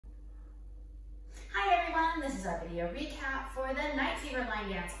is our video recap for the Night Fever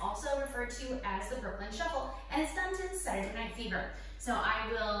line dance, also referred to as the Brooklyn Shuffle, and it's done to Saturday Night Fever. So I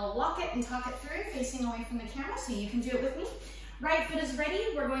will walk it and talk it through, facing away from the camera, so you can do it with me. Right foot is ready.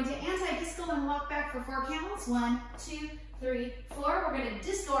 We're going to anti-disco and walk back for 4 counts. 1, 2, 3, 4. We're going to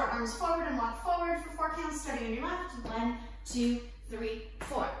disco our arms forward and walk forward for 4 counts, starting on your left. 1, 2, 3,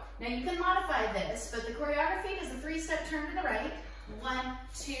 4. Now you can modify this, but the choreography is a 3-step turn to the right. 1,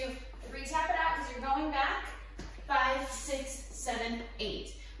 2, 3. Tap it out because you're going back. 5, 6, 7,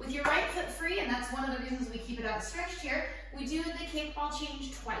 8. With your right foot free, and that's one of the reasons we keep it outstretched here, we do the kickball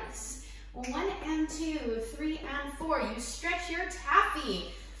change twice. 1 and 2, 3 and 4. You stretch your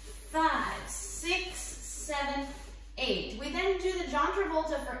taffy. 5, 6, 7, 8. We then do the John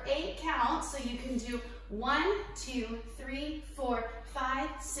Travolta for 8 counts, so you can do 1, 2, 3, 4, 5,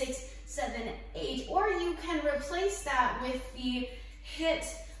 6, 7, 8. Or you can replace that with the hit,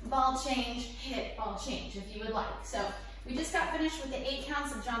 ball change, hit, ball change, if you would like. So we just got finished with the 8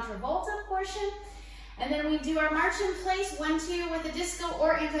 counts of John Travolta portion. And then we do our march in place, 1, 2 with a disco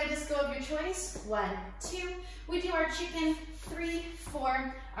or anti-disco of your choice. 1, 2. We do our chicken, 3,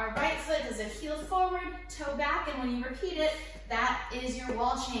 4. Our right foot does a heel forward, toe back, and when you repeat it, that is your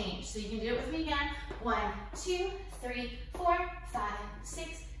wall change. So you can do it with me again. 1, 2, 3, 4, 5,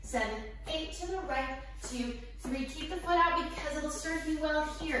 6, 7, 8 to the right, 2, 3. Keep the foot out because it'll serve you well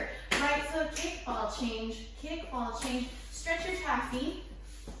here. Right foot, kickball change, stretch your taffy.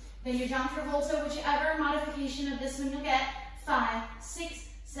 Then your John Travolta, whichever modification of this one you'll get. 5, 6,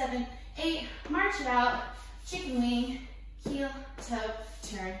 7, 8. March it out. Chicken wing, heel, toe,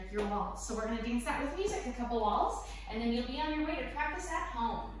 turn your walls. So we're going to dance that with music, a couple walls, and then you'll be on your way to practice at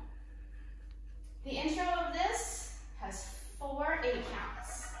home. The intro of this has 4 8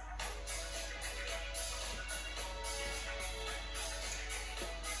 counts.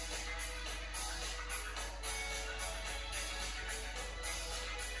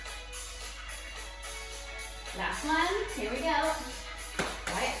 Last one, here we go.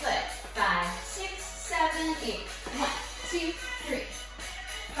 Right foot, 5, 6, 7, 8. 1, 2, 3,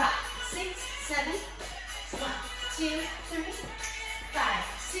 5, 6, 7. 1, 2, 3, 5,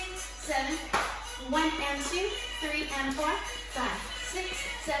 6, 7. 1 and 2, 3 and 4, 5, 6,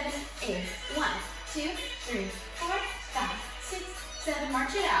 7, 8. 1, 2, 3, 4, 5, 6, 7.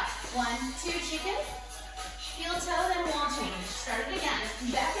 March it out. 1, 2, chicken. Heel toe, then wall change. Start it again.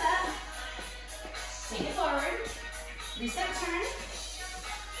 Back it up. Take it forward, reset turn,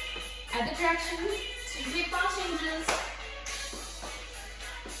 add the direction, 2 kickball changes,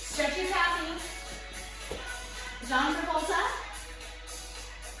 stretch your taffy, John Travolta,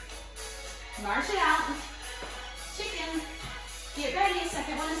 march it out, chicken, get ready,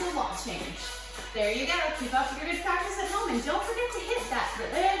 second one is a wall change. There you go, keep up your good practice at home, and don't forget to hit that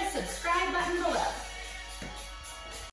good